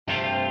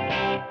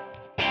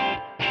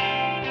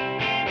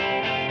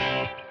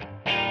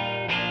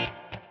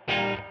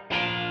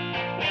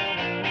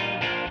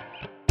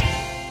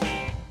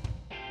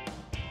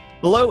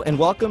Hello and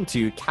welcome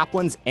to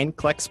Kaplan's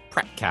NCLEX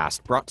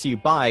Prepcast, brought to you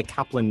by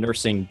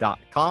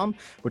kaplannursing.com,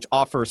 which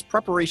offers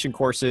preparation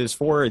courses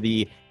for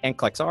the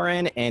NCLEX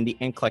RN and the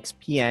NCLEX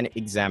PN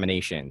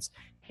examinations.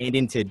 And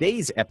in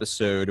today's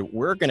episode,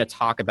 we're going to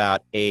talk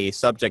about a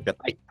subject that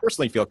I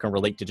personally feel can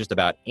relate to just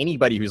about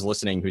anybody who's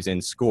listening who's in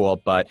school,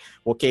 but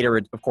we'll cater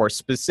it, of course,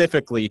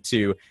 specifically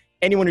to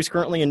anyone who's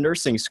currently in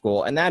nursing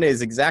school, and that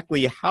is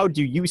exactly how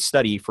do you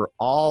study for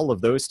all of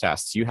those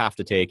tests you have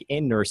to take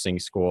in nursing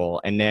school,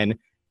 and then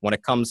when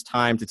it comes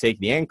time to take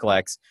the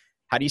NCLEX,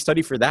 how do you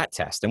study for that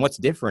test and what's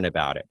different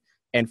about it?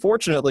 And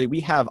fortunately, we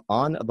have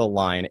on the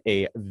line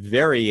a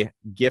very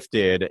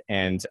gifted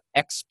and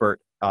expert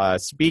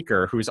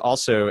speaker who's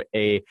also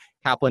a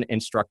Kaplan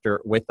instructor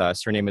with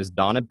us. Her name is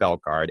Donna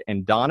Bellegarde,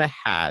 and Donna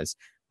has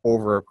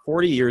over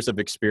 40 years of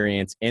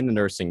experience in the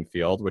nursing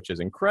field, which is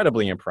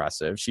incredibly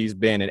impressive. She's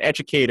been an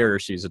educator,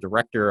 she's a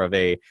director of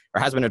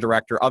has been a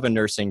director of a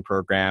nursing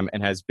program,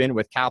 and has been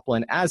with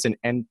Kaplan as an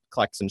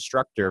NCLEX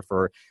instructor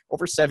for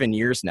over 7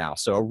 years now.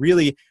 So a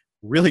really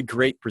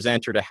great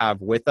presenter to have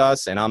with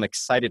us, and I'm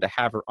excited to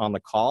have her on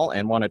the call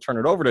and want to turn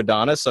it over to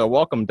Donna. So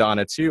welcome,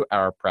 Donna, to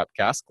our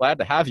Prepcast. Glad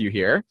to have you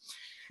here.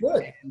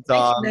 Good.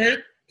 Thanks, Matt.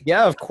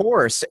 Yeah, of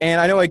course.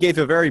 And I know I gave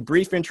a very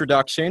brief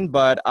introduction,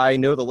 but I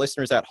know the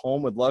listeners at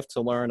home would love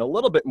to learn a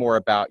little bit more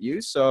about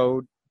you.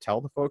 So tell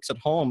the folks at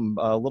home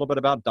a little bit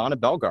about Donna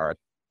Bellegarde.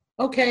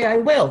 Okay, I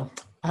will.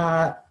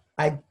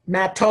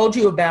 Matt told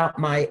you about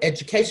my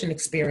education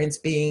experience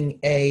being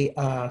a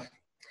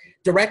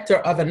director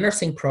of a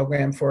nursing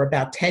program for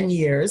about 10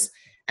 years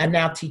and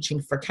now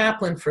teaching for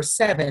Kaplan for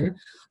 7.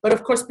 But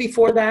of course,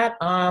 before that,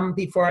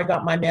 before I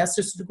got my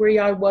master's degree,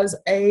 I was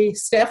a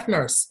staff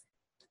nurse.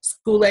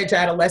 School-age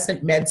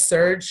adolescent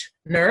med-surg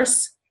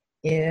nurse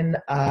in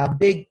a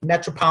big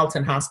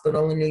metropolitan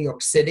hospital in New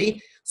York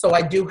City. So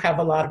I do have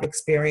a lot of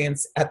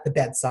experience at the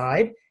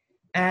bedside.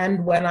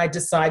 And when I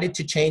decided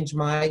to change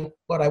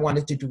what I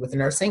wanted to do with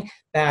nursing,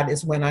 that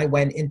is when I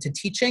went into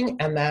teaching,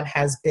 and that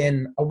has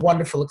been a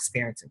wonderful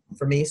experience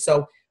for me.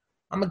 So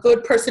I'm a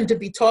good person to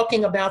be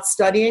talking about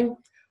studying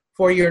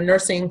for your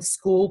nursing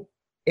school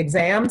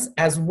exams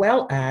as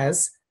well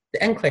as the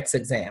NCLEX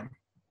exam.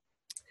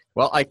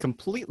 Well, I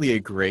completely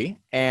agree.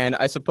 And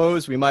I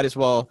suppose we might as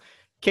well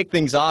kick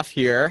things off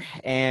here.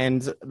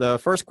 And the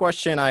first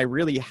question I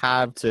really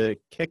have to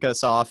kick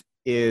us off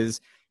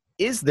is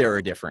there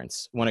a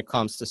difference when it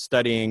comes to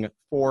studying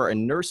for a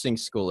nursing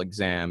school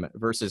exam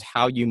versus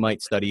how you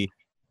might study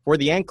for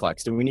the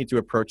NCLEX? Do we need to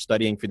approach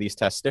studying for these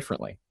tests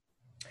differently?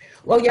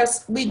 Well,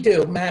 yes, we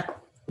do,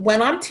 Matt.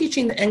 When I'm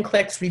teaching the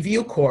NCLEX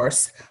review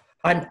course,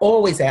 I'm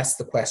always asked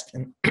the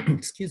question,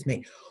 excuse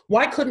me,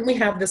 why couldn't we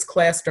have this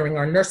class during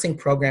our nursing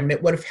program?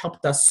 It would have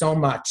helped us so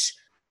much.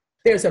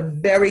 There's a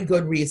very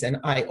good reason.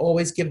 I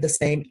always give the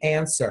same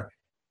answer.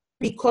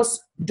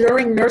 Because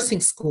during nursing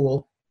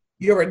school,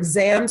 your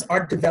exams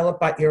are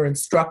developed by your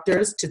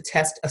instructors to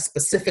test a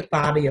specific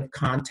body of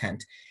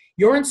content.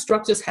 Your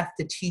instructors have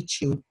to teach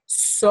you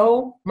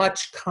so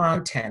much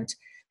content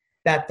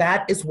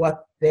that is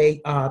what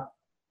they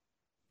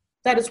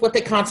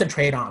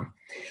concentrate on.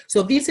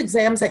 So these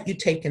exams that you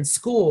take in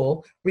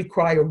school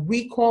require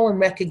recall and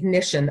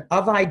recognition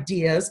of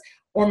ideas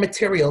or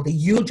material, the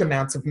huge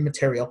amounts of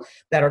material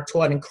that are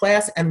taught in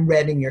class and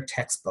read in your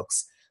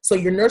textbooks. So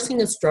your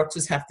nursing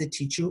instructors have to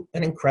teach you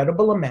an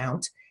incredible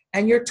amount,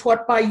 and you're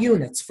taught by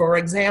units. For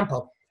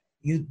example,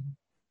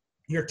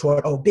 you're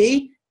taught OB,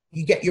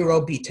 you get your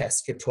OB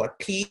test. You're taught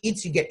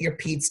PEDS, you get your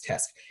PEDS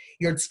test.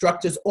 Your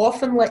instructors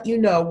often let you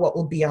know what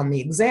will be on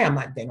the exam.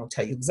 They don't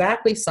tell you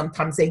exactly.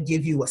 Sometimes they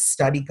give you a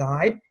study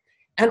guide.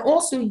 And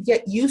also you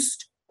get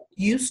used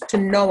to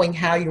knowing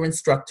how your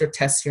instructor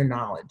tests your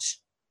knowledge.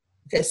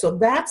 Okay, so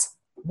that's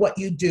what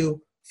you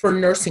do for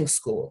nursing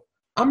school.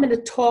 I'm going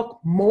to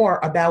talk more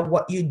about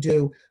what you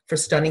do for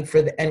studying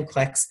for the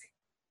NCLEX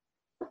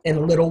in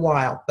a little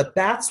while, but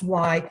that's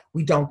why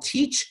we don't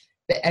teach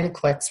the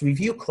NCLEX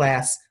review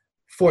class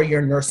for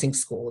your nursing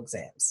school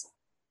exams.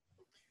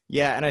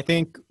 Yeah, and I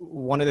think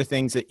one of the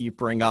things that you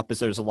bring up is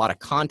there's a lot of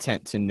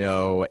content to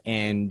know,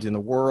 and in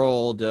the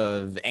world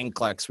of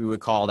NCLEX, we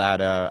would call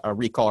that a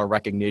recall or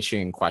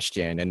recognition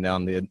question. And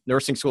on the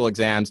nursing school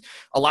exams,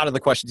 a lot of the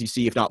questions you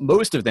see, if not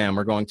most of them,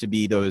 are going to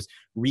be those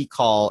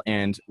recall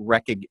and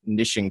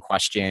recognition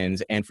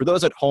questions. And for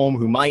those at home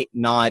who might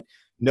not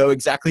know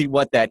exactly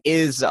what that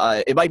is,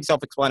 it might be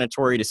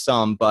self-explanatory to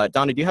some, but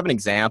Donna, do you have an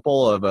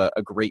example of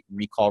a great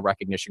recall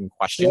recognition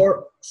question?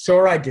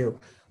 Sure I do.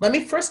 Let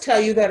me first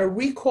tell you that a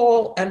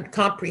recall and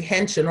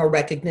comprehension or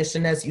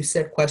recognition, as you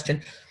said,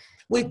 question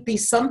would be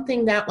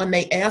something that when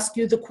they ask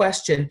you the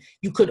question,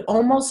 you could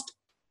almost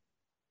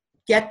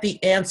get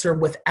the answer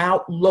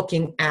without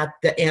looking at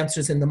the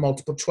answers in the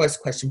multiple choice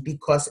question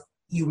because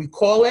you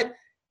recall it,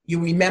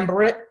 you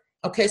remember it.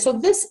 Okay, so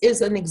this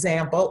is an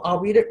example. I'll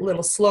read it a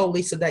little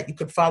slowly so that you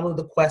could follow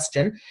the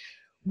question.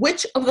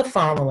 Which of the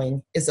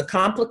following is a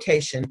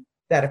complication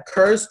that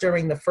occurs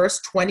during the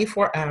first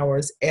 24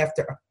 hours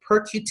after a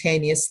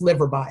percutaneous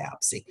liver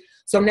biopsy?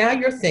 So now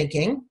you're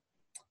thinking,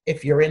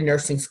 if you're in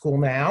nursing school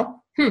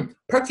now,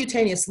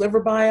 Percutaneous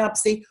liver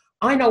biopsy,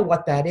 I know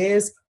what that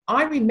is.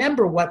 I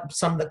remember what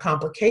some of the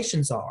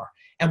complications are.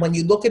 And when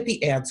you look at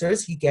the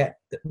answers, you get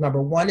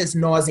number 1 is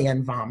nausea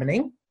and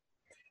vomiting.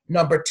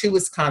 Number 2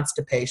 is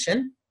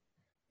constipation.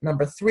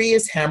 Number 3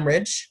 is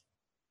hemorrhage.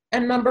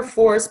 And number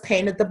 4 is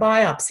pain at the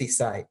biopsy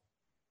site.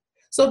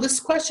 So this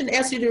question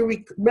asks you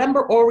to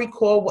remember or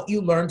recall what you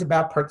learned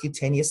about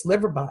percutaneous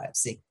liver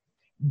biopsy.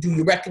 Do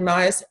you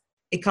recognize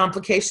a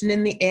complication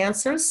in the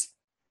answers?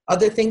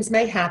 Other things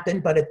may happen,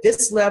 but at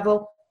this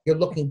level, you're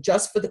looking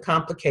just for the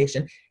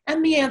complication.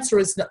 And the answer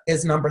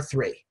is number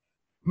 3.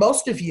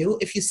 Most of you,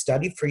 if you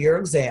studied for your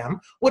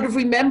exam, would have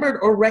remembered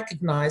or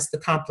recognized the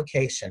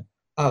complication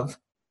of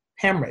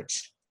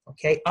hemorrhage.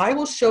 Okay, I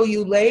will show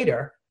you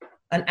later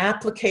an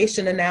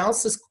application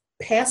analysis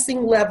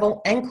passing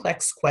level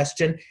NCLEX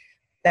question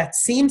that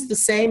seems the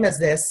same as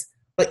this,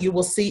 but you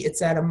will see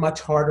it's at a much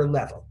harder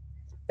level.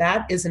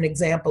 That is an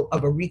example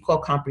of a recall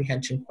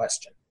comprehension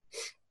question.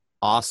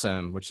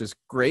 Awesome, which is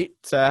great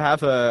to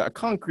have a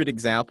concrete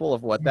example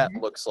of what that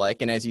looks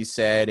like. And as you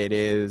said, it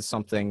is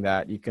something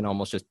that you can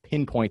almost just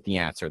pinpoint the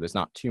answer. There's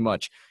not too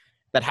much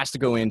that has to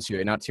go into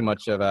it, not too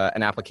much of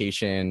an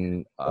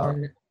application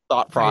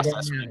thought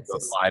process to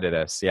apply to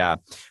this. Yeah.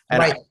 And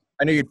Right.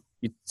 I know you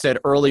said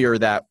earlier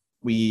that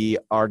we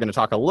are going to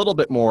talk a little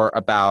bit more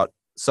about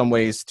some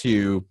ways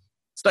to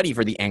study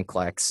for the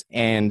NCLEX.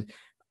 And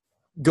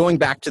going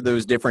back to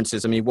those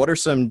differences, I mean, what are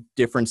some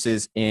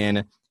differences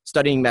in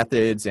studying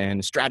methods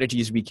and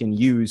strategies we can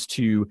use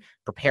to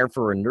prepare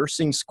for a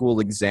nursing school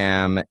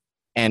exam,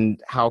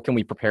 and how can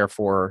we prepare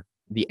for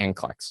the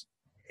NCLEX?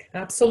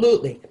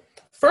 Absolutely.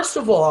 First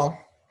of all,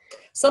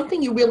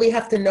 something you really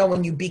have to know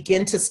when you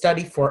begin to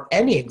study for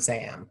any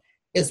exam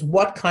is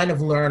what kind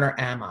of learner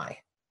am I?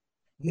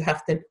 You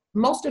have to,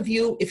 most of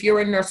you, if you're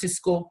in nursing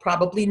school,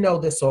 probably know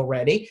this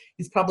already.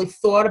 You've probably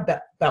thought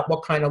about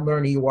what kind of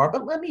learner you are,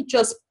 but let me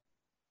just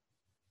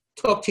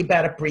talk to you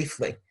about it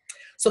briefly.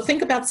 So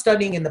think about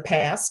studying in the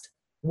past,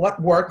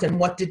 what worked and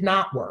what did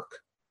not work.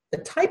 The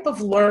type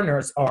of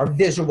learners are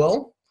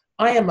visual.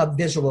 I am a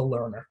visual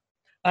learner.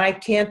 I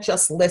can't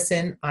just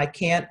listen. I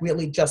can't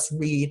really just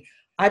read.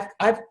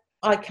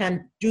 I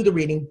can do the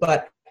reading,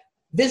 but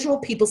visual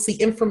people see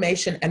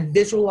information and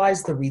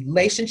visualize the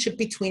relationship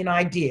between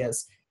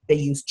ideas. They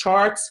use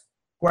charts,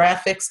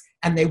 graphics,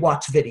 and they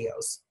watch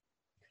videos.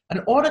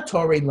 An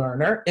auditory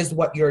learner is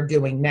what you're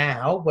doing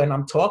now when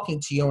I'm talking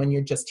to you and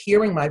you're just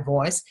hearing my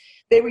voice.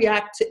 They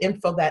react to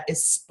info that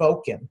is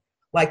spoken,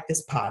 like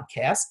this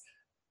podcast,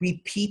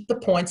 repeat the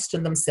points to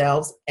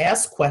themselves,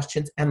 ask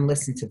questions, and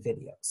listen to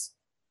videos.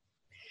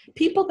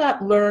 People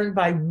that learn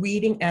by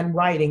reading and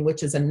writing,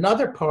 which is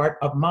another part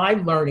of my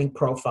learning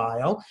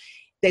profile,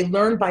 they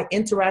learn by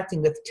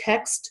interacting with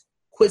text,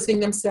 quizzing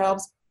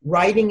themselves,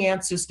 writing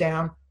answers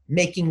down,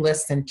 making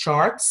lists and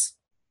charts.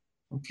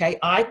 Okay,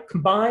 I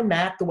combine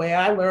that. The way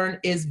I learn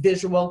is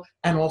visual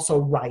and also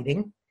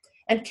writing.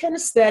 And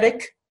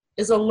kinesthetic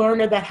is a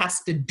learner that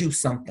has to do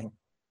something.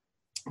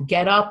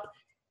 Get up,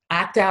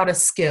 act out a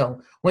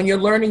skill. When you're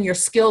learning your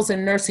skills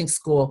in nursing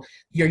school,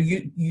 you're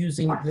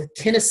using the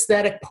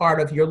kinesthetic part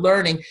of your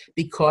learning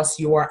because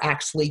you are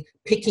actually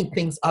picking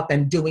things up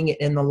and doing it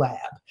in the lab.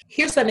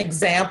 Here's an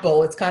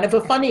example. It's kind of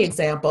a funny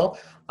example.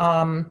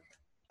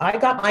 I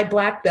got my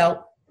black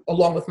belt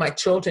along with my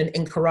children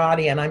in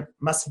karate, and I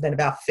must have been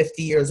about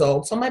 50 years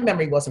old, so my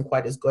memory wasn't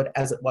quite as good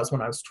as it was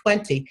when I was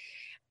 20.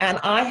 And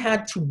I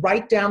had to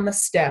write down the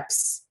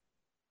steps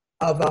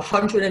of a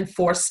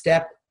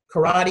 104-step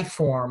karate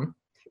form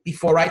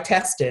before I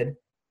tested,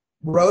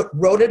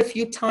 wrote it a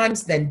few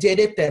times, then did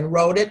it, then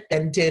wrote it,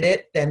 then did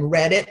it, then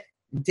read it,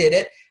 did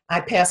it.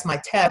 I passed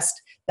my test.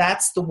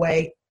 That's the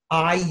way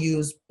I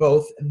use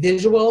both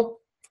visual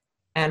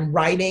and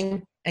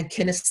writing and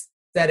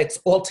kinesthetics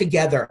all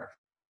together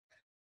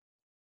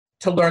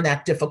to learn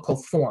that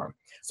difficult form.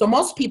 So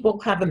most people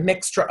have a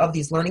mixture of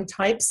these learning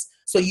types,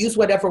 so use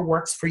whatever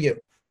works for you.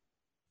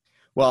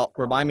 Well,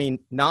 remind me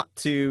not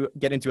to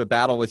get into a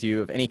battle with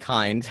you of any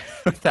kind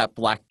with that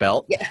black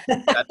belt. Yeah.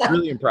 That's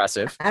really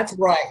impressive. That's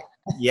right.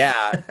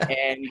 Yeah,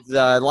 and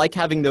like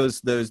having those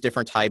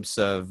different types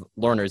of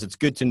learners, it's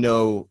good to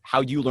know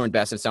how you learn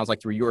best. It sounds like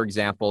through your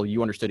example,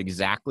 you understood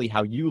exactly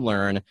how you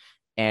learn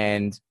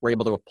and were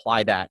able to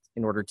apply that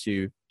in order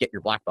to get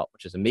your black belt,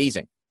 which is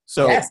amazing.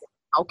 So Yes.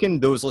 How can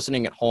those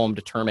listening at home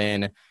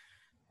determine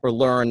or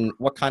learn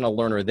what kind of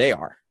learner they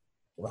are?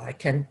 Well, I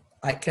can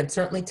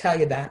certainly tell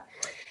you that.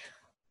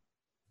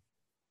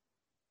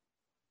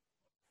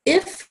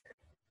 If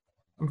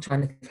I'm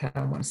trying to think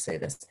how I want to say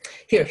this.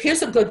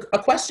 Here's a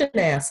question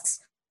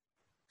asks,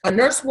 a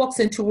nurse walks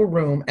into a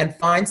room and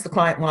finds the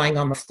client lying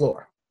on the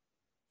floor.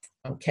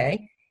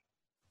 Okay.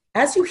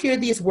 As you hear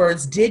these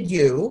words, did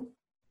you,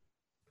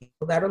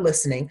 people that are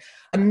listening,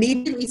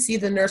 immediately see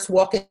the nurse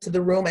walk into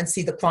the room and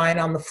see the client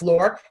on the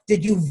floor?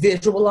 Did you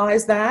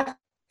visualize that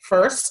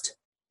first?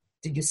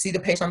 Did you see the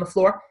patient on the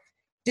floor?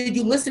 Did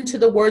you listen to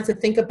the words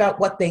and think about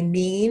what they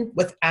mean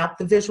without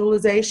the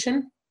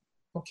visualization?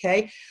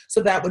 Okay,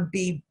 so that would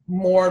be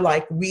more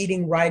like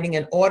reading, writing,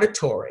 and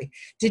auditory.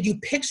 Did you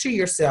picture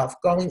yourself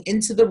going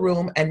into the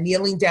room and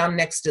kneeling down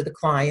next to the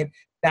client?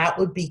 That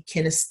would be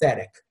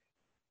kinesthetic.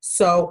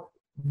 So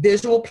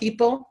visual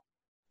people,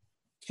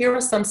 here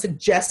are some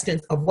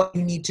suggestions of what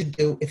you need to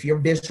do if you're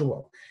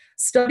visual.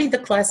 Study the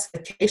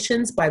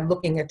classifications by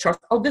looking at charts.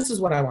 Oh, this is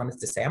what I wanted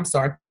to say. I'm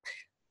sorry.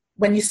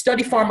 When you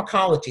study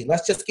pharmacology,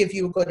 let's just give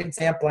you a good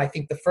example. I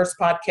think the first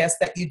podcast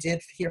that you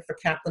did here for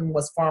Kaplan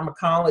was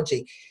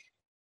pharmacology.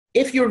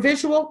 If you're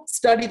visual,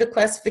 study the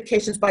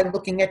classifications by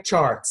looking at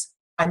charts,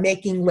 by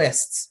making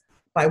lists,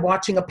 by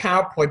watching a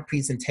PowerPoint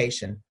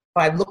presentation,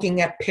 by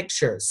looking at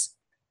pictures.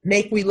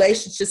 Make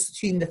relationships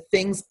between the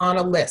things on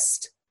a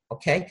list,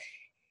 okay?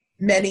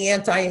 Many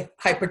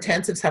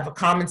antihypertensives have a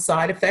common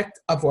side effect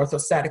of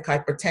orthostatic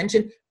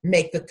hypertension.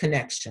 Make the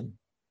connection.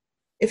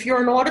 If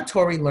you're an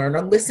auditory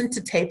learner, listen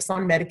to tapes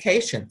on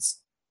medications.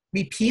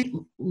 Repeat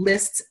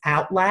lists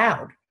out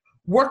loud.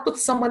 Work with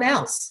someone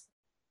else.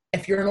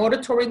 If you're an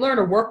auditory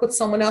learner, work with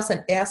someone else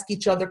and ask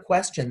each other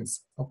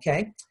questions,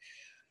 okay?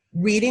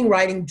 Reading,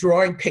 writing,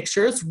 drawing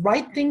pictures,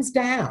 write things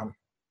down.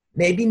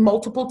 Maybe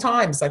multiple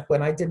times, like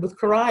when I did with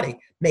karate.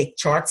 Make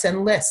charts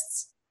and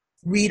lists.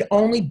 Read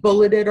only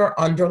bulleted or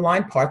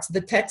underlined parts of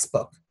the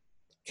textbook.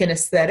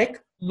 Kinesthetic,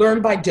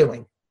 learn by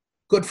doing.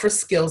 Good for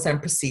skills and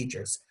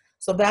procedures.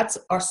 So that's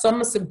are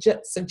some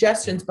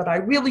suggestions, but I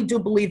really do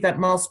believe that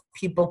most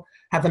people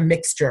have a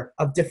mixture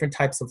of different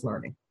types of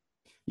learning.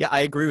 Yeah,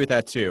 I agree with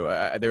that too.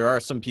 There are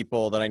some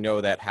people that I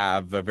know that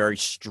have a very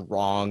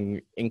strong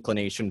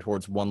inclination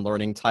towards one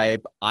learning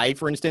type.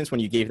 For instance, when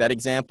you gave that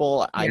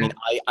example, I mean,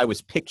 I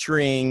was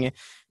picturing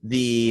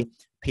the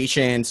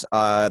patient,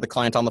 the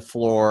client on the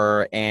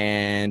floor,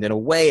 and in a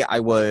way, I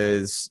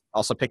was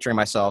also picturing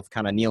myself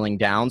kind of kneeling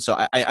down. So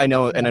I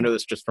know, and I know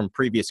this just from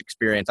previous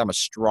experience, I'm a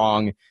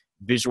strong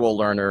visual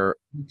learner,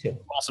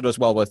 also does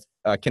well with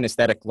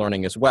kinesthetic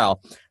learning as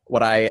well.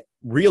 What I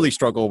really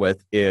struggle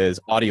with is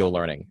audio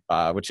learning,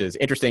 which is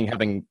interesting,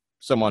 having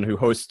someone who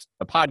hosts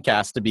a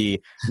podcast to be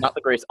not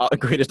the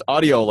greatest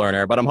audio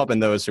learner, but I'm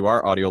hoping those who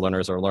are audio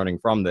learners are learning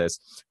from this.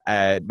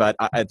 But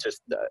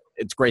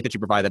it's great that you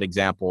provide that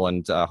example,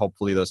 and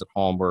hopefully those at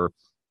home were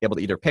able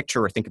to either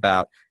picture or think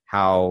about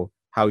how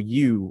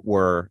you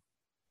were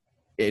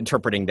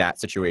interpreting that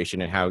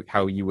situation and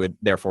how you would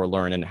therefore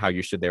learn and how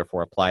you should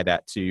therefore apply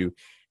that to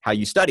how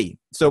you study.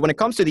 So when it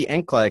comes to the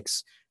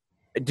NCLEX,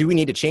 do we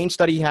need to change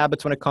study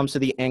habits when it comes to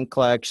the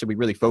NCLEX? Should we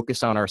really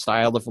focus on our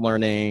style of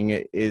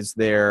learning?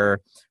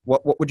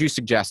 What would you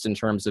suggest in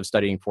terms of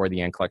studying for the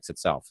NCLEX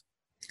itself?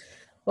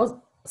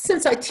 Well,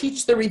 since I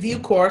teach the review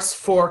course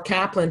for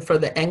Kaplan for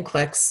the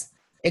NCLEX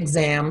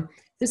exam,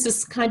 this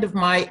is kind of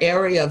my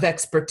area of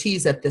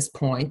expertise at this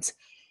point.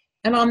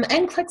 And on the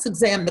NCLEX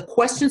exam, the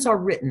questions are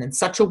written in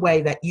such a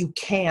way that you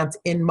can't,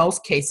 in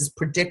most cases,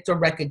 predict or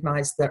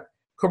recognize the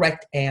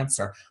correct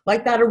answer.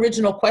 Like that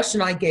original question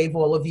I gave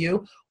all of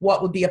you,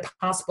 what would be a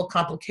possible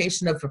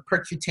complication of a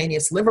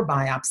percutaneous liver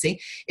biopsy?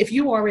 If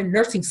you are in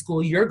nursing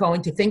school, you're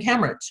going to think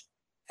hemorrhage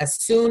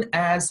as soon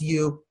as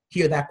you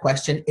hear that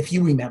question, if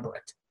you remember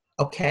it,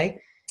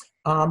 okay?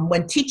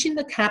 When teaching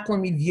the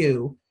Kaplan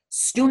review,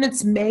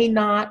 students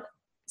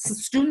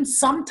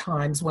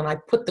sometimes, when I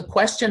put the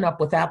question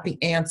up without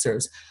the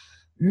answers,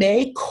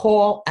 may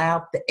call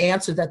out the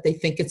answer that they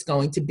think it's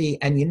going to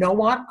be. And you know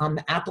what? On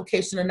the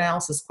application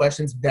analysis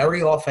questions,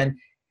 very often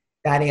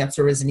that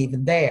answer isn't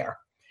even there.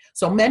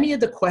 So many of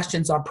the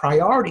questions are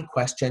priority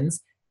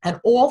questions,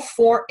 and all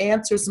 4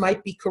 answers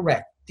might be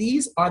correct.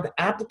 These are the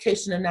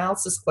application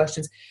analysis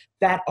questions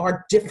that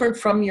are different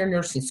from your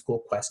nursing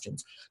school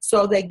questions.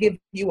 So they give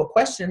you a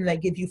question, and they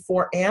give you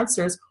 4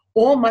 answers.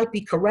 All might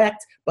be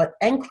correct, but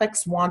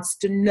NCLEX wants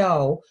to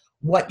know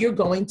what you're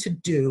going to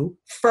do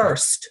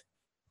first,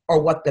 or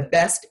what the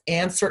best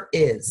answer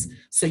is.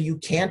 So you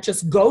can't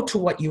just go to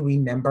what you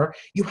remember.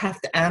 You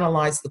have to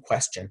analyze the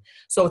question.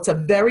 So it's a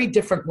very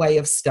different way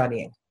of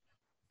studying.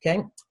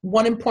 Okay?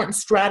 One important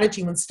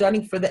strategy when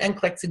studying for the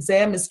NCLEX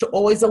exam is to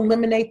always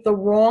eliminate the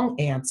wrong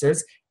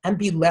answers and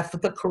be left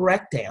with the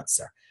correct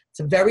answer. It's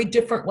a very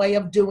different way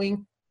of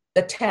doing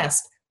the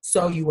test.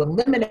 So you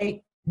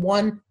eliminate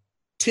 1,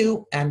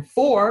 2, and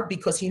 4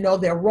 because you know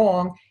they're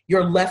wrong.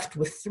 You're left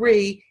with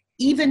 3.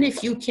 Even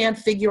if you can't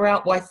figure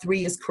out why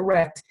 3 is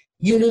correct,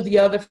 you knew the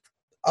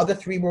other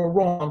 3 were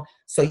wrong,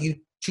 so you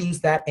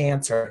choose that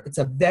answer. It's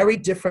a very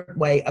different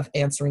way of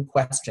answering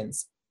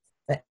questions.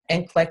 The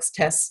NCLEX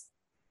tests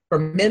for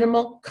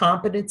minimal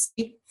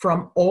competency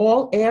from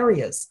all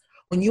areas.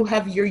 When you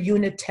have your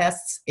unit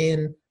tests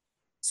in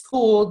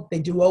school, they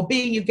do OB,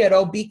 you get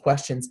OB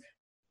questions.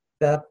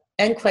 The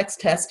NCLEX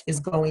test is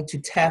going to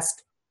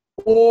test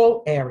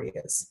all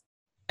areas,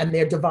 and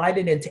they're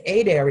divided into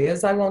 8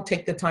 areas. I won't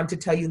take the time to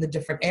tell you the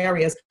different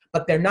areas,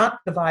 but they're not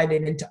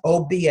divided into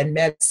OB and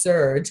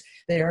Med-Surg.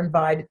 They are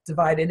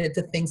divided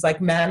into things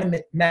like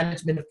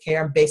management of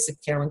care,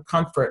 basic care, and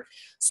comfort.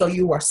 So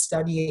you are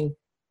studying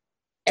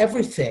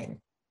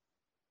everything.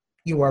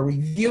 You are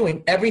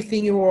reviewing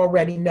everything you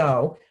already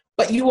know,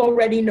 but you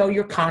already know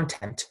your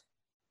content.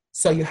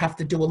 So you have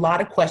to do a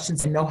lot of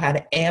questions and know how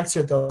to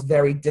answer those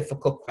very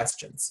difficult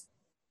questions.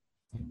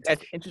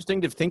 That's interesting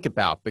to think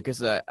about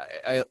because,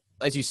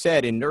 as you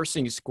said, in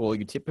nursing school,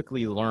 you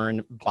typically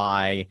learn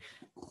by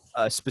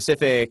a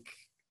specific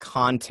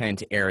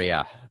content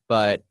area,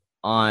 but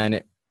on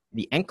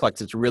the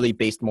NCLEX, it's really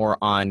based more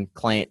on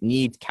client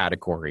need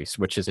categories,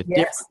 which is a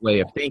different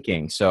way of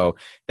thinking. So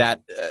that,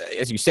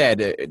 as you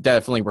said, it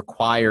definitely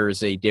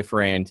requires a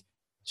different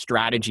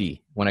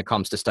strategy when it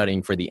comes to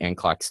studying for the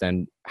NCLEX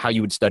than how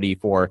you would study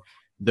for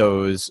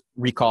those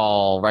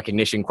recall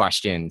recognition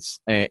questions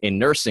in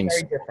nursing.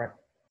 Very different.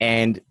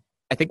 And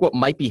I think what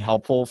might be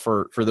helpful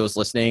for those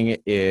listening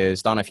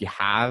is, Donna, if you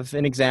have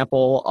an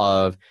example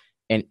of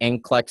an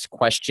NCLEX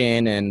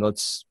question, and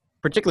let's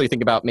particularly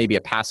think about maybe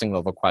a passing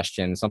level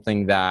question,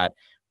 something that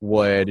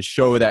would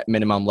show that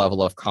minimum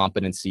level of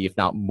competency, if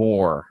not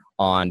more,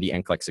 on the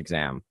NCLEX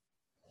exam.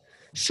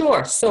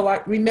 Sure. So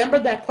I remember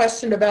that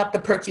question about the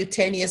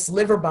percutaneous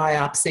liver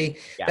biopsy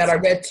that I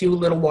read to you a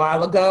little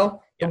while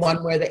ago, the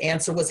one where the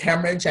answer was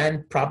hemorrhage.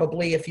 And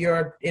probably if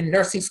you're in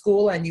nursing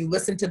school and you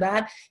listen to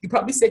that, you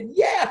probably said,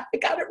 yeah, I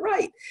got it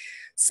right.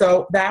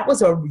 So that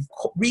was a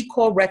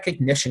recall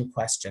recognition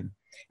question.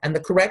 And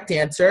the correct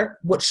answer,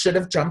 what should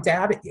have jumped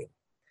out at you.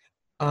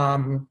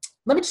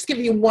 Let me just give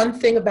you one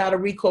thing about a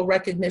recall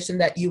recognition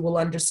that you will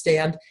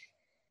understand.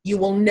 You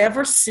will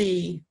never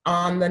see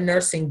on the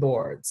nursing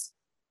boards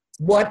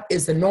what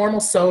is the normal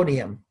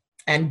sodium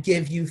and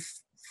give you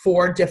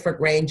 4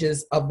 different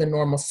ranges of the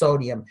normal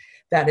sodium.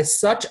 That is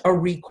such a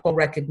recall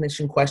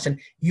recognition question.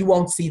 You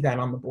won't see that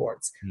on the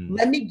boards.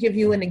 Let me give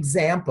you an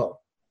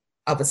example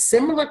of a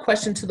similar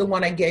question to the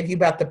one I gave you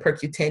about the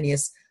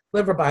percutaneous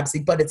liver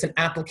biopsy, but it's an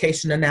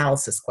application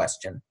analysis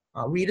question.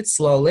 I'll read it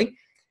slowly.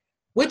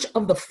 Which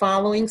of the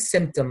following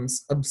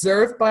symptoms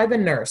observed by the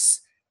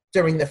nurse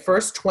during the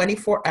first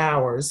 24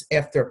 hours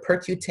after a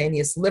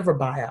percutaneous liver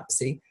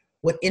biopsy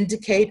would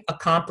indicate a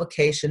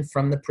complication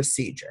from the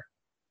procedure?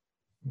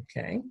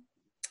 Okay.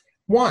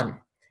 1,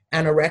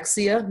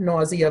 anorexia,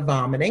 nausea,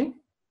 vomiting.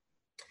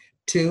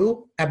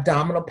 2,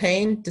 abdominal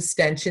pain,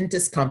 distension,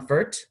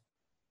 discomfort.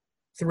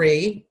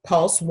 3,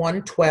 pulse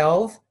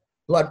 112,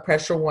 blood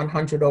pressure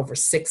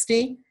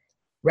 100/60,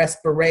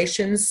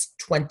 respirations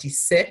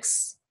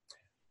 26.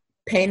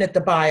 Pain at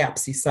the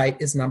biopsy site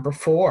is number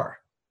 4.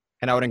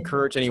 And I would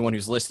encourage anyone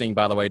who's listening,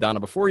 by the way, Donna,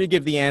 before you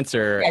give the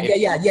answer,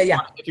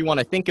 if you want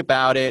to think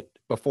about it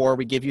before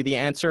we give you the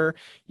answer,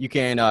 you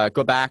can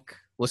go back,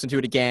 listen to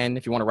it again.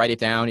 If you want to write it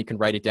down, you can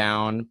write it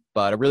down.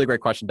 But a really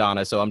great question,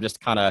 Donna. So I'm just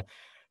kind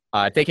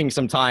of taking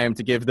some time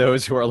to give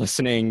those who are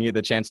listening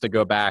the chance to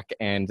go back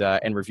and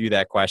review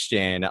that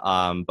question.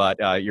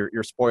 But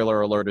your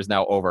spoiler alert is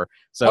now over.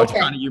 So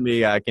Donna, you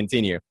may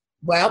continue.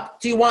 Well,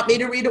 do you want me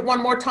to read it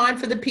one more time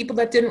for the people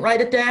that didn't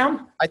write it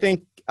down? I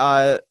think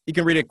you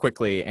can read it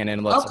quickly and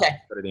then let's go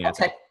to the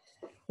answer. Okay.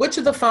 Which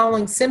of the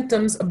following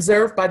symptoms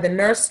observed by the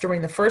nurse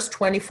during the first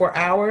 24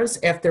 hours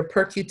after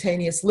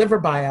percutaneous liver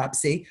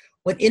biopsy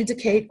would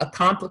indicate a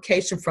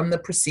complication from the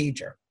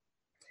procedure?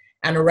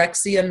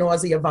 Anorexia,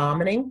 nausea,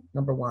 vomiting,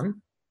 number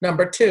 1.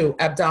 Number 2,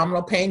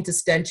 abdominal pain,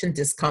 distension,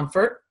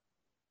 discomfort.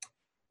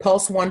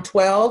 Pulse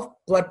 112,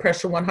 blood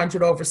pressure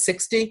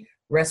 100/60,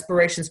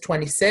 respirations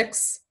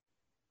 26.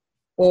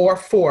 Or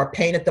 4,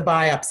 pain at the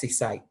biopsy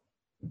site.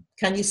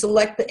 Can you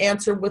select the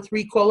answer with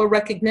recall or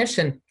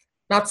recognition?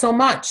 Not so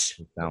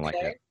much. Sound like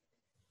it.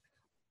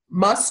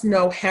 Must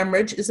know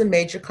hemorrhage is a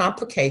major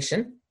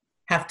complication.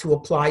 Have to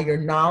apply your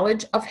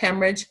knowledge of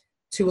hemorrhage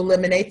to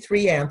eliminate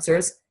 3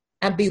 answers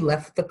and be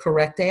left with the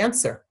correct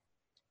answer.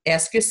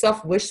 Ask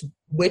yourself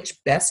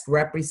which best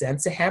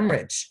represents a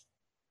hemorrhage.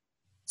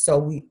 So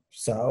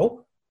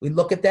we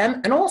look at them,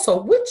 and also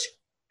which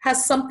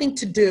has something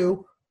to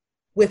do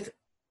with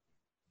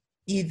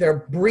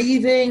either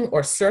breathing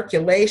or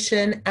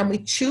circulation, and we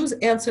choose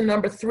answer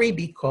number 3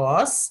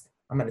 because,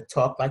 I'm going to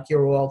talk like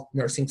you're all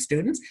nursing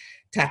students,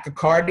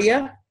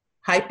 tachycardia,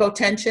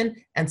 hypotension,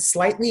 and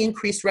slightly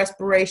increased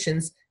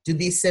respirations. Do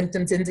these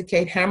symptoms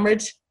indicate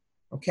hemorrhage?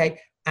 Okay,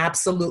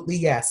 absolutely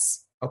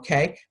yes.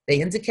 Okay,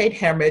 they indicate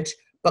hemorrhage,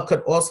 but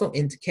could also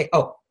indicate,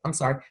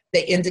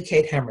 they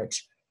indicate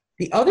hemorrhage.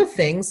 The other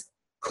things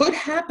could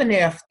happen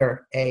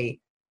after a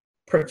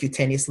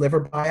percutaneous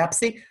liver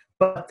biopsy,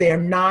 but they're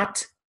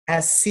not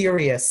as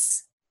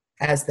serious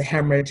as the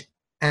hemorrhage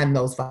and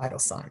those vital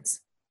signs.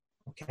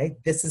 Okay,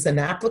 this is an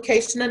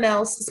application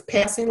analysis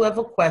passing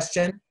level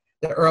question.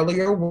 The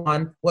earlier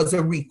one was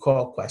a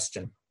recall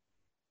question.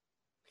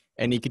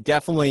 And you could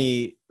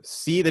definitely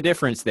see the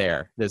difference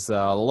there. There's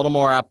a little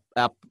more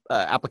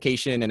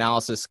application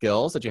analysis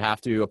skills that you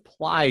have to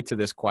apply to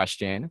this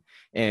question.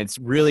 And it's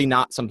really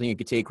not something you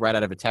could take right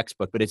out of a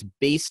textbook, but it's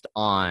based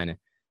on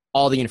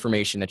all the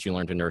information that you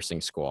learned in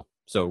nursing school.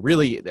 So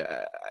really,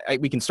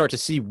 we can start to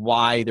see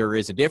why there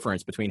is a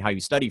difference between how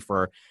you study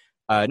for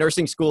a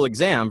nursing school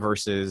exam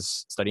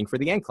versus studying for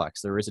the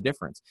NCLEX. There is a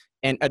difference.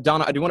 And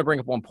Donna, I do want to bring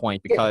up one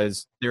point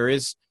because there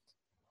is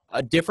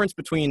a difference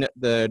between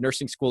the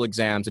nursing school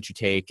exams that you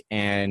take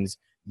and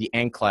the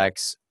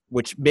NCLEX,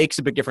 which makes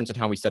a big difference in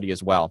how we study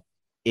as well,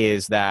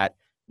 is that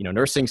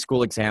nursing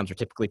school exams are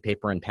typically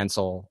paper and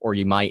pencil, or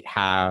you might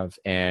have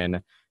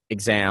an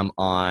exam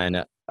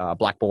on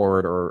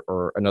Blackboard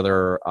or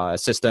another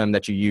system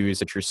that you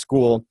use at your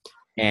school.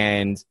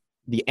 And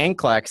the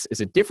NCLEX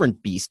is a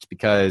different beast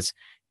because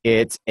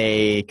it's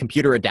a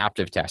computer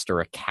adaptive test,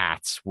 or a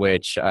CATS,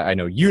 which I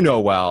know you know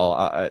well.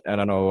 I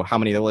don't know how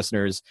many of the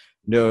listeners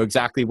know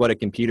exactly what a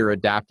computer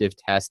adaptive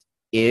test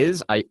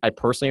is. I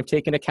personally have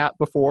taken a CAT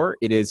before.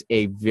 It is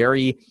a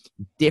very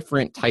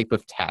different type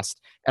of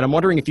test. And I'm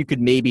wondering if you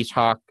could maybe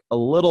talk a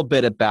little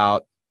bit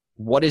about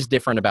what is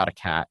different about a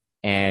CAT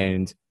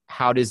and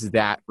how does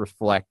that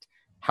reflect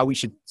how we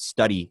should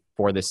study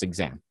for this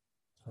exam.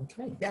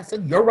 Okay, yeah, so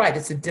you're right.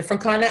 It's a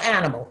different kind of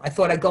animal. I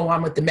thought I'd go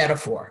on with the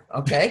metaphor,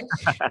 okay?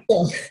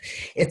 So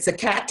it's a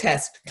CAT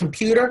test,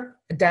 computer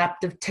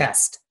adaptive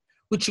test,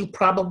 which you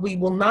probably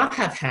will not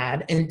have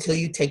had until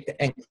you take the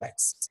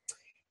NCLEX.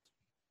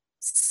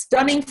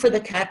 Studying for the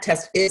CAT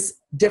test is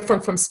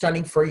different from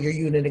studying for your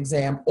unit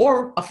exam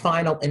or a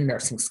final in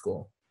nursing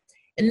school.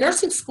 In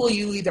nursing school,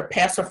 you either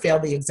pass or fail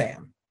the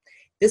exam.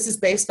 This is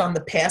based on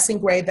the passing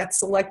grade that's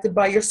selected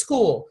by your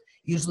school,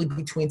 usually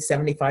between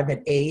 75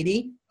 and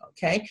 80.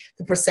 Okay,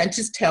 the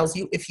percentage tells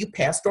you if you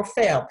passed or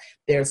failed.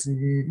 There's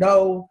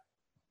no,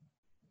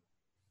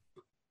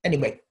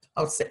 anyway,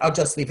 I'll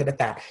just leave it at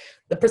that.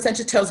 The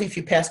percentage tells you if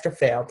you passed or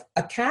failed.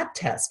 A CAT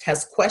test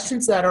has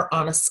questions that are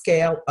on a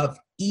scale of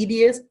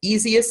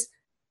easiest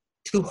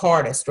to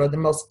hardest, or the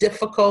most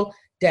difficult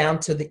down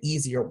to the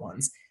easier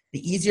ones.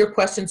 The easier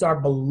questions are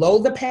below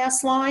the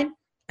pass line,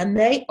 and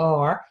they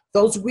are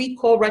those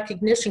recall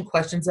recognition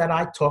questions that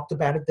I talked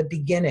about at the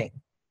beginning.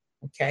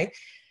 Okay.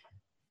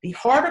 The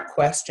harder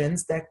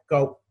questions that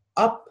go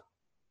up,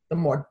 the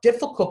more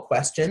difficult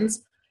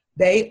questions,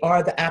 they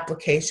are the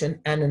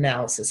application and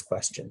analysis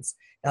questions.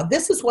 Now,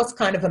 this is what's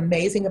kind of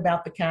amazing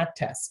about the CAT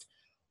test.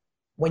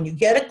 When you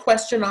get a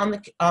question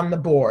on the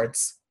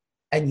boards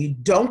and you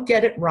don't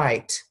get it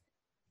right,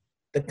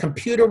 the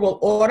computer will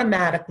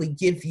automatically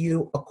give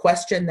you a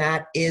question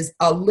that is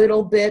a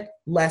little bit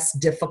less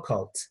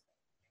difficult.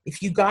 If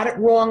you got it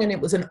wrong and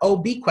it was an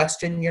OB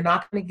question, you're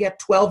not going to get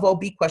 12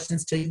 OB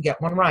questions till you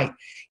get one right.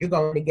 You're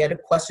going to get a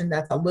question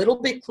that's a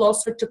little bit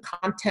closer to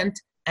content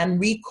and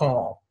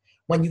recall.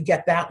 When you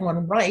get that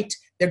one right,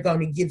 they're going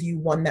to give you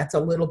one that's a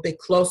little bit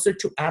closer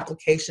to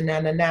application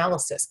and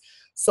analysis.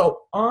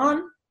 So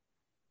on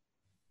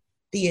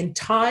the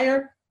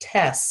entire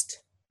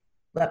test,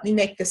 let me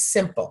make this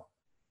simple.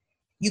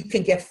 You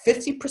can get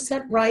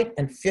 50% right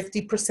and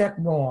 50%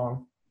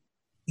 wrong.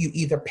 You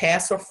either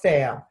pass or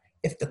fail.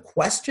 If the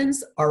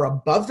questions are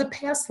above the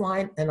pass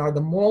line and are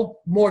the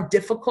more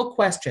difficult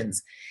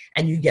questions,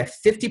 and you get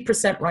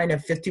 50% right and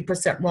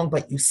 50% wrong,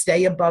 but you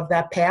stay above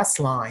that pass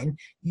line,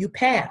 you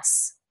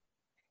pass.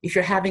 If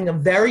you're having a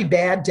very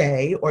bad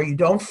day, or you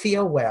don't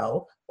feel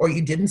well, or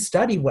you didn't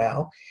study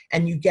well,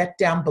 and you get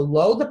down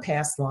below the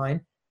pass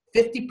line,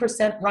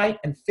 50% right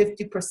and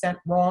 50%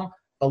 wrong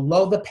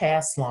below the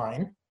pass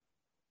line,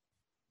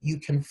 you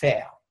can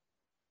fail.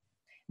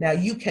 Now,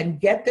 you can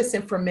get this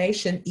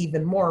information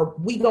even more.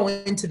 We go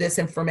into this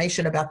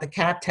information about the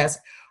CAT test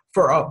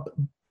for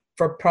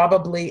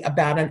probably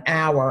about an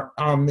hour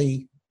in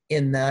the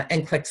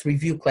NCLEX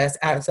review class,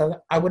 as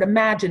I would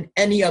imagine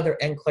any other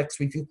NCLEX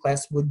review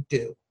class would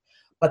do.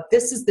 But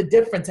this is the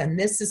difference, and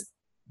this is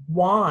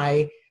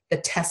why the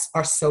tests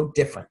are so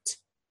different,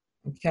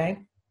 okay?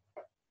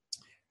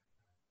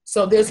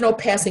 So there's no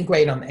passing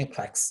grade on the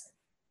NCLEX.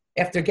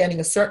 After getting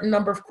a certain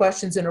number of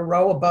questions in a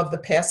row above the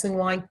passing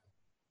line,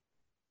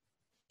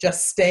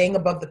 just staying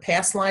above the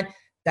pass line,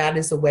 that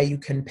is the way you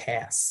can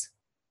pass.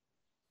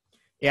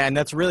 Yeah, and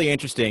that's really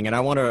interesting. And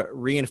I want to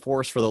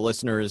reinforce for the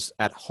listeners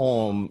at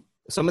home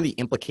some of the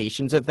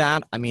implications of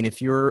that. I mean,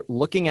 if you're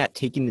looking at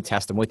taking the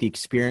test and what the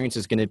experience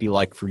is going to be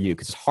like for you,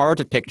 because it's hard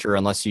to picture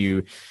unless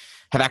you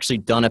have actually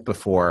done it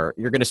before.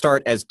 You're going to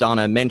start, as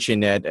Donna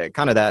mentioned, at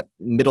kind of that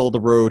middle of the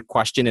road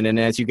question. And then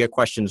as you get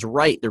questions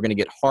right, they're going to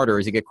get harder.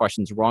 As you get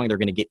questions wrong, they're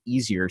going to get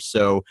easier.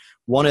 So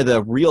one of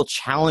the real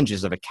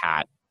challenges of a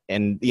CAT,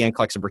 and the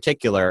NCLEX in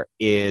particular,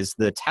 is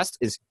the test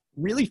is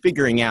really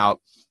figuring out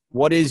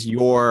what is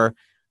your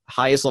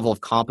highest level of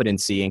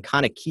competency and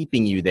kind of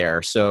keeping you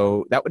there.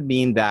 So that would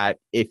mean that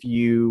if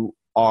you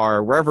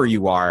are wherever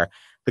you are,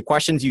 the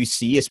questions you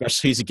see,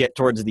 especially as you get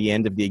towards the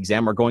end of the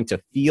exam, are going to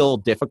feel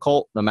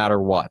difficult no matter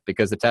what,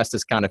 because the test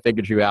has kind of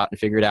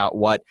figured out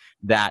what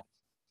that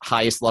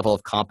highest level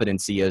of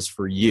competency is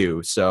for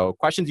you. So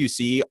questions you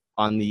see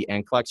on the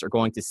NCLEX are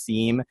going to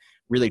seem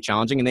really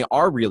challenging, and they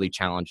are really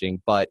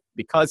challenging, but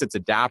because it's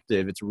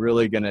adaptive, it's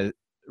really going to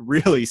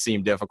really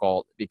seem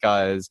difficult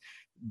because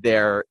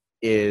there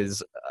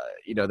is,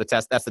 the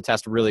test, that's the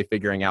test really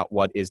figuring out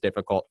what is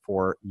difficult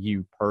for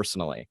you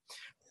personally.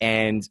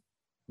 And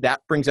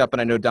that brings up,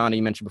 and I know, Donna,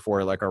 you mentioned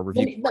before, like our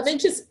review. Let me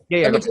just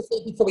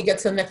say, before we get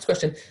to the next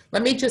question,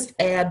 let me just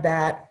add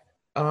that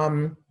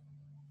all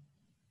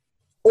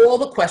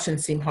the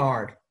questions seem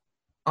hard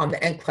on the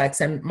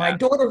NCLEX. And my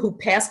daughter, who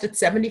passed at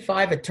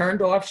 75, it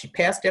turned off. She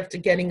passed after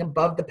getting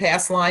above the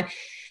pass line.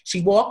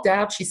 She walked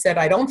out. She said,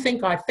 "I don't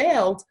think I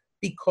failed,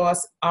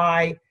 because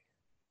I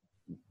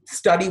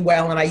study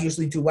well and I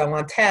usually do well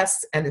on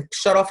tests, and it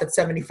shut off at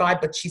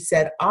 75. But she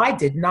said, I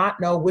did not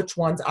know which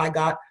ones I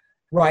got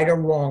right or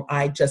wrong.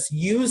 I just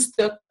used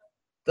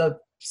the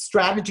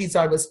strategies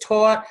I was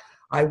taught.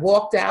 I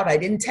walked out. I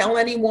didn't tell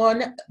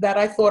anyone that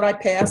I thought I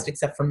passed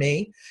except for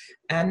me.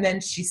 And then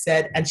she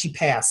said, and she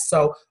passed.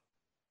 So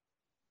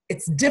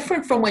it's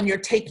different from when you're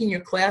taking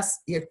your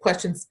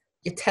questions,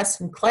 your tests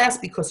in class,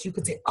 because you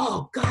could say,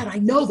 oh God, I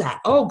know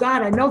that. Oh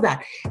God, I know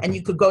that. And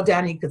you could go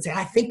down and you could say,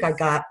 I think I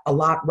got a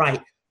lot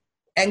right.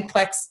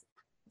 NCLEX,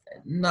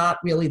 not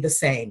really the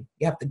same.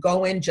 You have to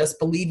go in just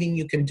believing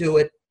you can do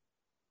it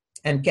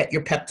and get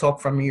your pep talk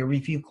from your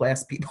review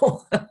class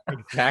people.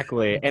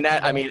 Exactly. And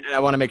that, I mean, I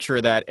want to make sure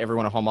that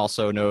everyone at home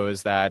also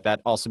knows that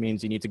that also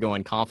means you need to go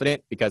in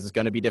confident, because it's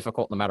going to be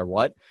difficult no matter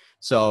what.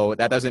 So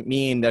that doesn't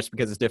mean that's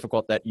because it's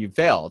difficult that you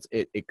failed.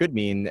 It could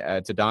mean,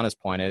 to Donna's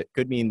point, it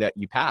could mean that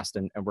you passed,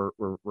 and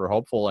we're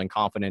hopeful and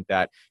confident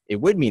that it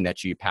would mean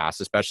that you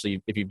passed,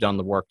 especially if you've done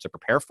the work to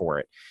prepare for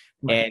it.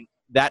 Right. And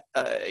that,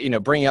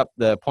 bringing up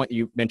the point that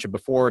you mentioned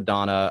before,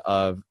 Donna,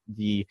 of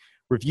the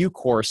review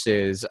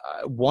courses,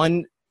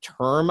 one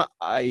term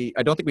I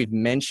don't think we've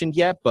mentioned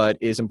yet, but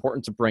is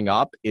important to bring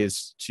up,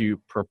 is to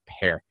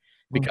prepare.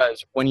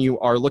 Because when you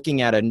are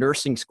looking at a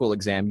nursing school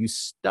exam, you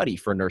study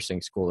for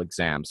nursing school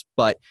exams.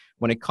 But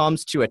when it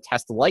comes to a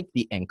test like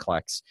the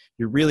NCLEX,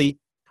 you're really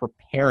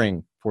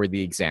preparing for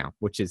the exam,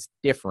 which is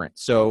different.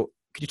 So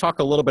could you talk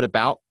a little bit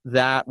about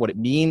that, what it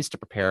means to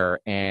prepare?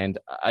 And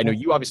I know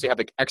you obviously have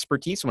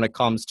expertise when it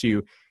comes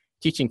to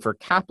teaching for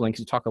Kaplan. Could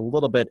you talk a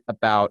little bit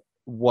about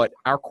what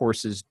our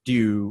courses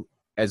do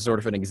as sort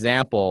of an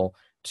example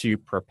to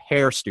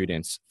prepare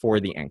students for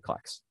the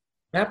NCLEX?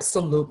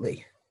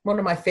 Absolutely. One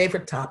of my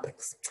favorite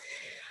topics.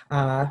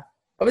 I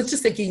was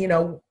just thinking,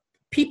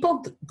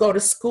 people go to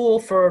school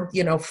for,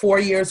 4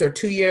 years or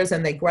 2 years,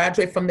 and they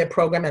graduate from their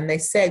program and they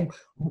say,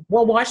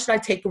 well, why should I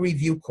take a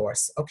review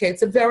course? Okay,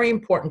 it's a very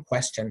important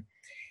question.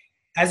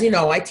 As you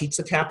know, I teach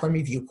the Kaplan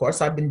review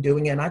course. I've been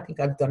doing it, and I think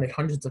I've done it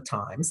hundreds of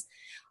times.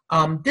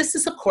 This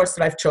is a course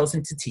that I've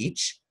chosen to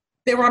teach.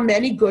 There are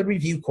many good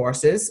review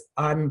courses.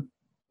 I'm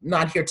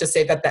not here to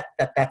say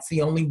that's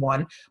the only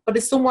one, but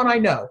it's the one I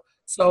know.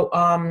 So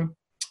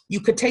you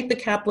could take the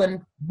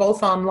Kaplan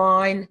both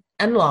online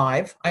and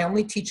live. I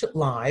only teach it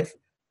live.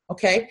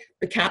 Okay,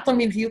 the Kaplan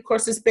review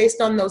course is based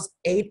on those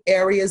 8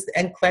 areas the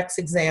NCLEX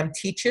exam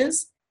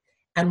teaches.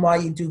 And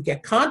while you do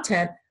get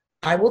content,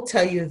 I will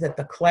tell you that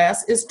the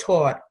class is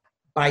taught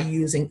by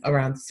using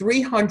around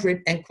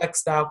 300 NCLEX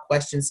style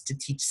questions to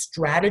teach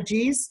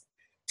strategies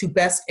to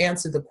best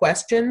answer the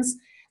questions.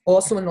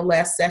 Also, in the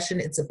last session,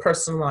 it's a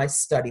personalized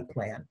study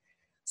plan.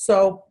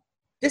 So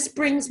this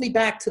brings me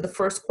back to the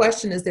first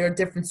question: is there a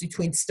difference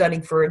between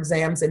studying for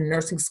exams in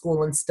nursing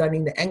school and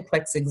studying the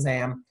NCLEX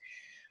exam?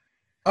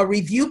 A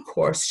review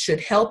course should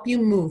help you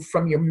move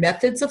from your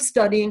methods of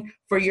studying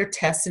for your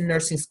tests in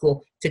nursing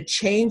school to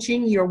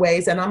changing your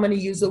ways, and I'm going to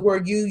use the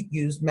word you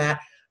used,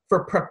 Matt,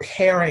 for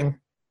preparing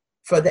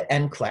for the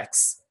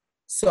NCLEX,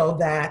 so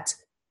that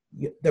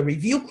the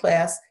review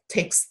class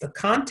takes the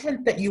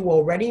content that you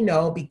already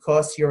know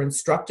because your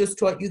instructors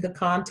taught you the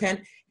content,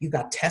 you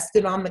got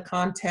tested on the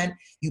content,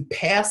 you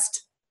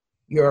passed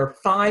your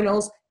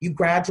finals, you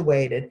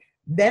graduated.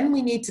 Then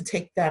we need to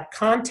take that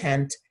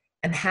content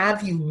and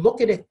have you look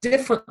at it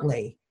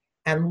differently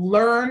and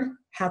learn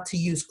how to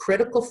use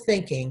critical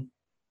thinking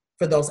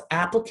for those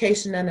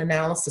application and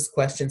analysis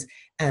questions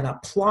and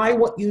apply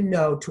what you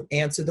know to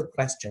answer the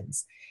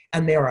questions.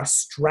 And there are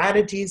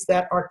strategies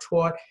that are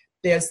taught.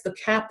 There's the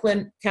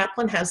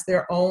Kaplan has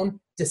their own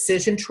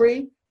decision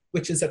tree,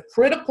 which is a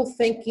critical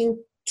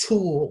thinking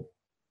tool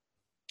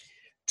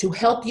to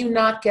help you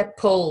not get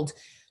pulled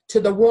to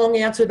the wrong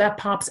answer that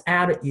pops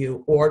out at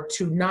you, or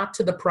not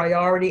to the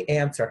priority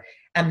answer.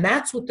 And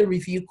that's what the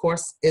review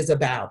course is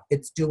about.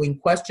 It's doing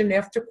question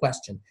after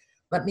question.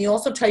 Let me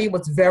also tell you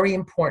what's very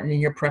important in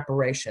your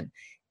preparation.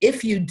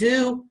 If you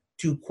do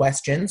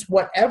questions,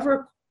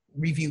 whatever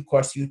review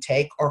course you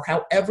take or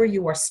however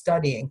you are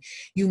studying,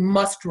 you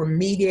must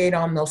remediate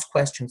on those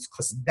questions,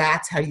 because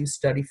that's how you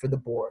study for the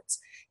boards.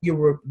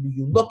 You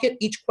look at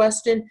each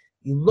question,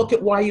 you look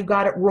at why you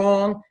got it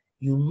wrong,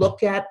 you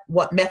look at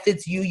what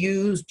methods you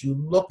used, you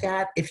look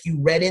at if you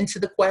read into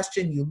the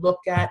question, you look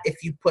at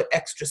if you put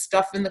extra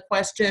stuff in the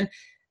question,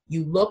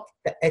 you look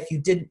at if you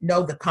didn't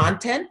know the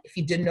content,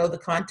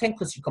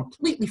 because you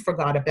completely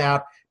forgot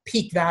about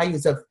peak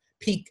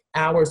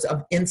hours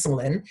of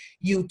insulin,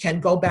 you can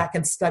go back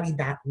and study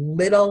that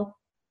little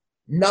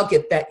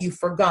nugget that you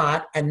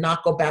forgot and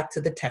not go back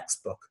to the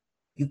textbook.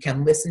 You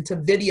can listen to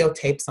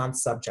videotapes on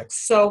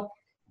subjects. So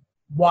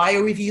why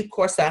a review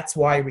course? That's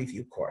why a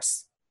review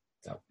course.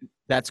 So.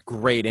 That's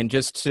great. And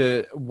just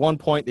to one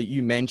point that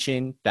you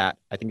mentioned that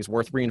I think is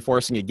worth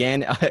reinforcing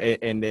again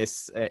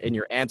in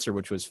your answer,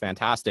 which was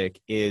fantastic,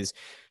 is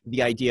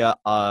the idea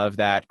of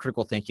that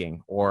critical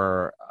thinking,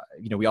 or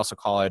we also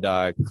call it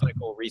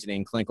clinical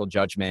reasoning, clinical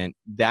judgment.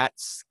 That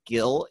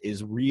skill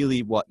is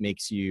really what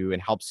makes you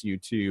and helps you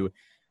to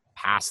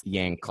pass the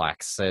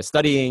NCLEX.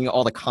 Studying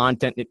all the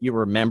content that you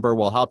remember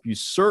will help you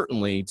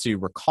certainly to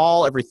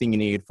recall everything you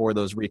need for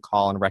those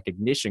recall and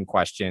recognition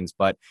questions.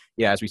 But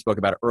yeah, as we spoke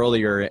about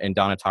earlier, and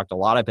Donna talked a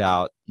lot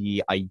about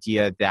the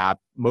idea that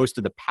most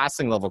of the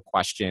passing level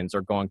questions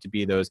are going to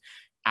be those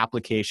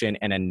application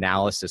and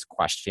analysis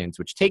questions,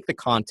 which take the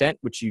content,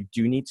 which you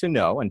do need to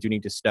know and do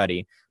need to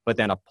study, but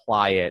then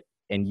apply it.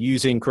 And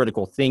using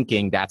critical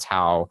thinking, that's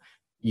how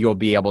you'll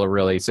be able to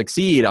really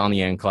succeed on the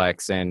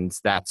NCLEX. And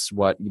that's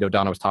what,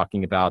 Donna was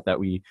talking about, that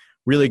we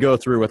really go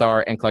through with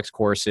our NCLEX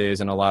courses,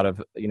 and a lot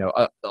of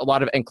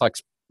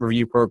NCLEX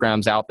review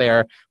programs out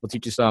there will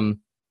teach you some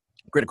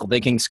critical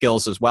thinking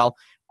skills as well.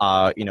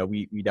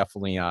 We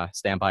definitely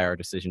stand by our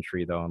decision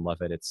tree though and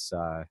love it. It's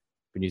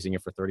been using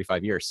it for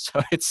 35 years.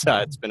 So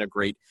it's been a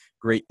great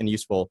and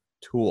useful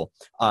tool.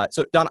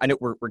 So Don, I know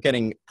we're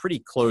getting pretty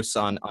close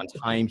on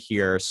time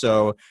here.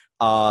 So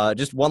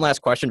just one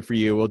last question for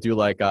you. We'll do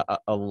like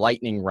a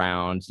lightning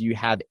round. Do you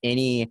have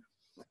any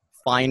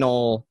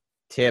final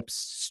tips,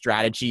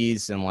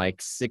 strategies in like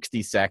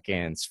 60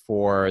 seconds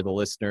for the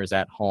listeners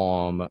at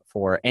home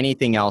for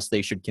anything else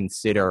they should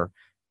consider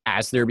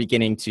as they're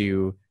beginning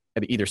to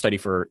either study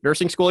for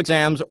nursing school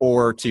exams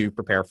or to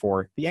prepare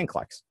for the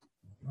NCLEX?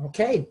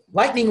 Okay,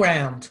 lightning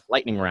round.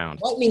 Lightning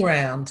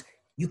round.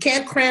 You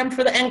can't cram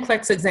for the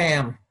NCLEX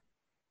exam.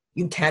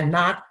 You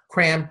cannot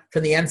cram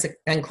for the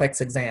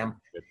NCLEX exam.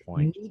 Good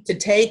point. You need to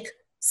take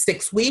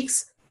 6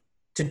 weeks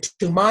to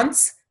 2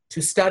 months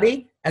to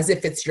study as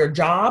if it's your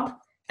job,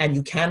 and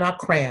you cannot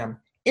cram.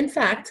 In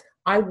fact,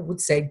 I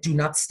would say do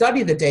not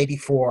study the day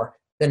before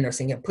the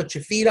nursing. Put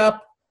your feet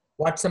up,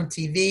 watch some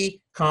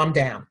TV, calm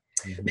down.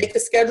 Mm-hmm. Make a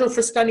schedule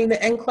for studying the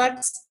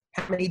NCLEX.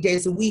 How many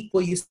days a week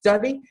will you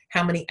study?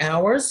 How many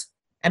hours?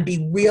 And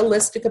be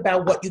realistic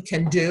about what you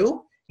can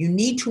do. You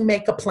need to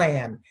make a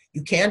plan.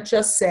 You can't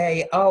just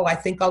say, oh, I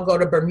think I'll go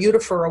to Bermuda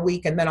for a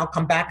week and then I'll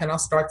come back and I'll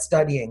start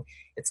studying.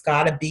 It's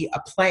got to be a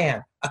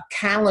plan, a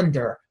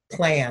calendar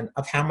plan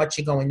of how much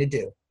you're going to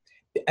do.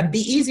 And be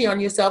easy on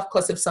yourself,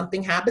 because if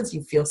something happens,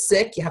 you feel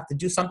sick, you have to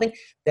do something,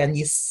 then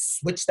you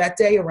switch that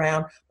day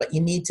around, but you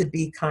need to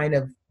be kind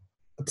of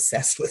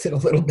obsessed with it a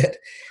little bit.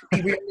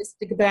 Be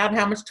realistic about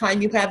how much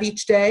time you have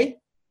each day.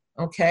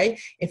 Okay,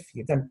 if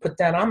you're going to put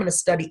that, I'm going to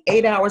study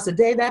 8 hours a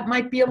day, that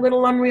might be a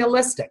little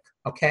unrealistic.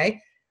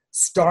 Okay,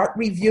 start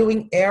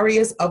reviewing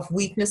areas of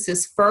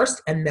weaknesses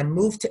first and then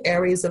move to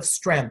areas of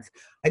strength.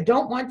 I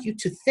don't want you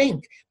to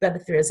think that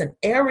if there's an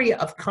area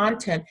of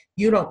content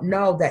you don't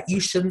know, that you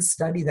shouldn't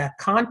study that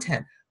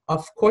content.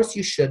 Of course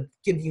you should.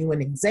 Give you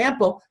an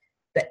example,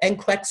 the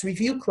NCLEX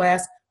review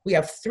class, we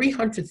have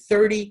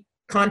 330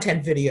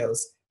 content videos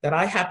that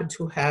I happen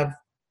to have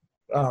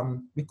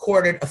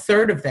recorded a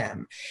third of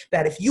them,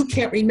 that if you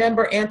can't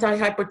remember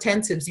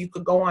antihypertensives, you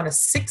could go on a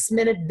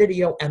 6-minute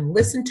video and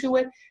listen to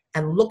it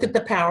and look at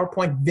the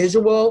PowerPoint,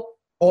 visual,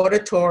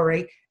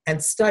 auditory,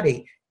 and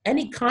study.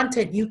 Any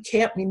content you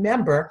can't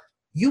remember,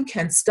 you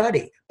can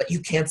study, but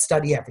you can't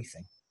study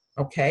everything,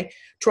 okay?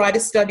 Try to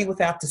study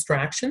without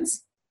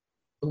distractions.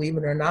 Believe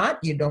it or not,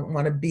 you don't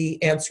want to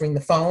be answering the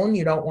phone.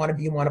 You want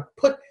to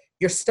put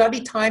your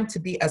study time to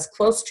be as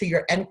close to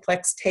your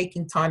NCLEX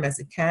taking time as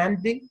it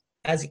can be.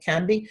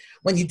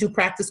 When you do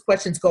practice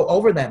questions, go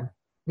over them,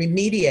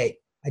 remediate.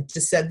 I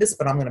just said this,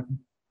 but I'm going to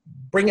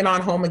bring it on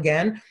home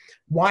again.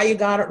 Why you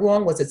got it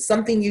wrong? Was it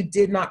something you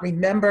did not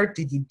remember?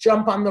 Did you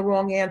jump on the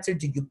wrong answer?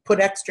 Did you put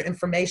extra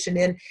information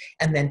in?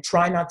 And then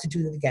try not to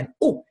do it again.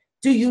 Oh,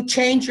 do you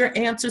change your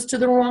answers to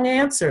the wrong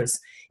answers?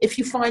 If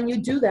you find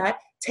you do that,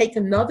 take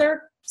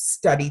another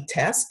study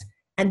test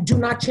and do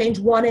not change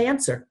one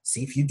answer.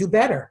 See if you do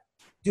better.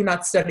 Do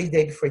not study the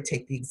day before you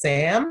take the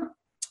exam.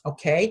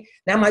 Okay,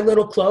 now my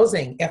little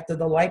closing after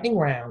the lightning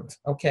round,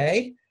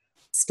 okay?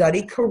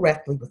 Study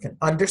correctly with an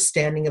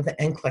understanding of the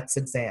NCLEX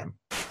exam.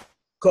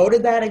 Go to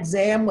that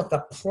exam with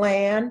a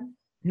plan.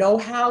 Know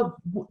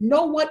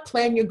what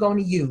plan you're going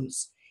to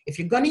use. If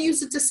you're going to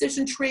use a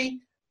decision tree,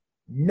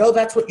 know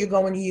that's what you're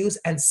going to use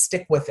and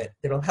stick with it.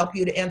 It'll help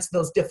you to answer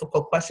those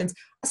difficult questions,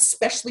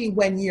 especially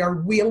when you're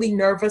really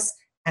nervous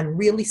and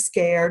really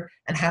scared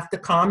and have to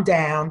calm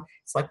down.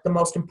 It's like the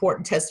most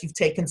important test you've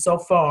taken so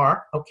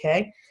far,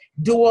 okay?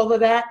 Do all of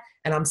that,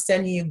 and I'm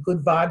sending you good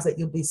vibes that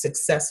you'll be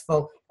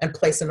successful and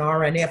place an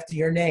RN after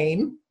your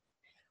name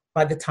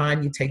by the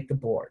time you take the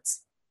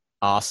boards.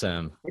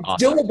 Awesome.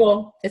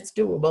 Doable. It's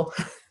doable.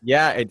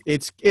 Yeah,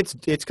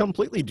 it's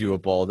completely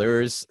doable.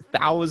 There's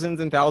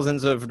thousands and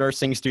thousands of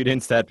nursing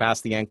students that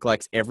pass the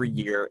NCLEX every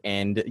year,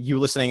 and you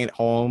listening at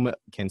home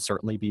can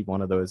certainly be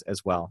one of those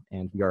as well.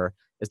 And we are,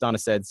 as Donna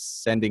said,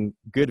 sending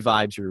good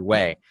vibes your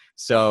way.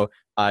 So,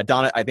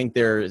 Donna, I think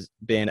there's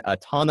been a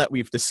ton that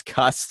we've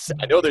discussed.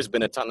 I know there's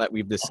been a ton that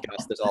we've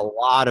discussed. There's a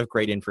lot of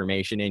great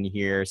information in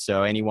here.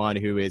 So anyone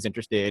who is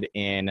interested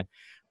in,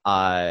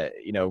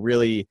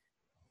 really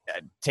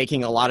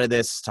taking a lot of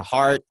this to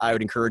heart, I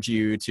would encourage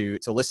you to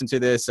listen to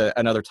this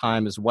another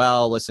time as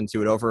well, listen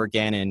to it over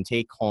again, and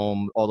take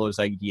home all those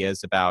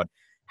ideas about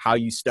how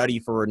you study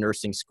for a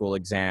nursing school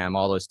exam,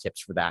 all those tips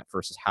for that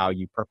versus how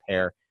you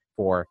prepare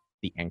for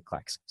the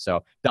NCLEX.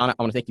 So Donna,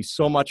 I want to thank you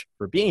so much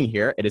for being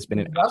here. It has been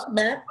an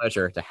absolute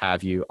pleasure to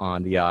have you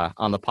on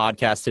the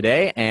podcast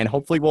today, and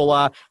hopefully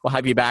we'll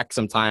have you back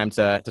sometime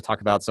to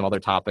talk about some other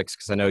topics,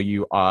 because I know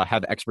you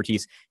have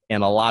expertise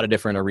in a lot of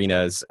different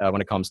arenas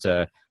when it comes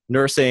to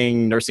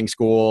nursing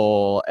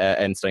school,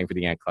 and studying for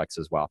the NCLEX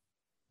as well.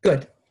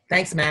 Good.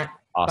 Thanks, Matt.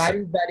 Awesome. Bye,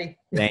 everybody.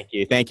 Thank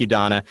you. Thank you,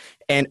 Donna.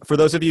 And for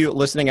those of you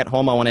listening at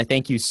home, I want to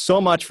thank you so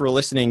much for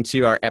listening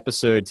to our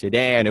episode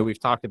today. I know we've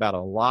talked about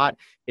a lot.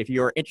 If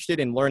you're interested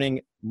in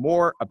learning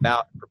more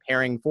about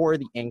preparing for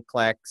the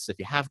NCLEX, if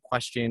you have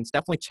questions,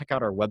 definitely check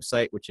out our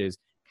website, which is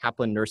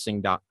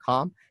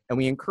kaplannursing.com. And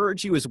we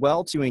encourage you as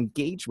well to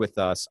engage with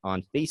us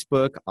on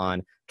Facebook,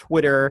 on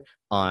Twitter,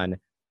 on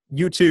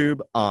YouTube,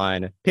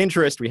 on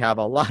Pinterest. We have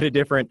a lot of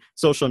different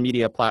social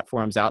media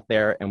platforms out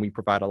there, and we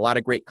provide a lot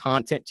of great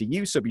content to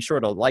you. So be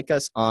sure to like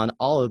us on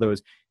all of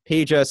those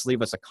pages,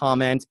 leave us a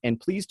comment, and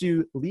please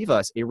do leave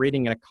us a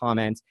rating and a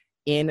comment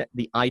in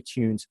the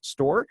iTunes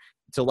store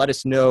to let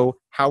us know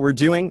how we're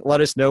doing.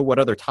 Let us know what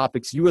other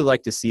topics you would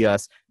like to see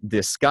us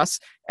discuss.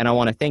 And I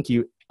want to thank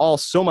you all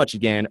so much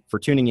again for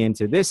tuning in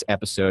to this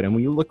episode, and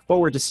we look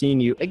forward to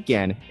seeing you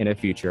again in a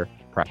future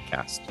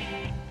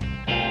Prepcast.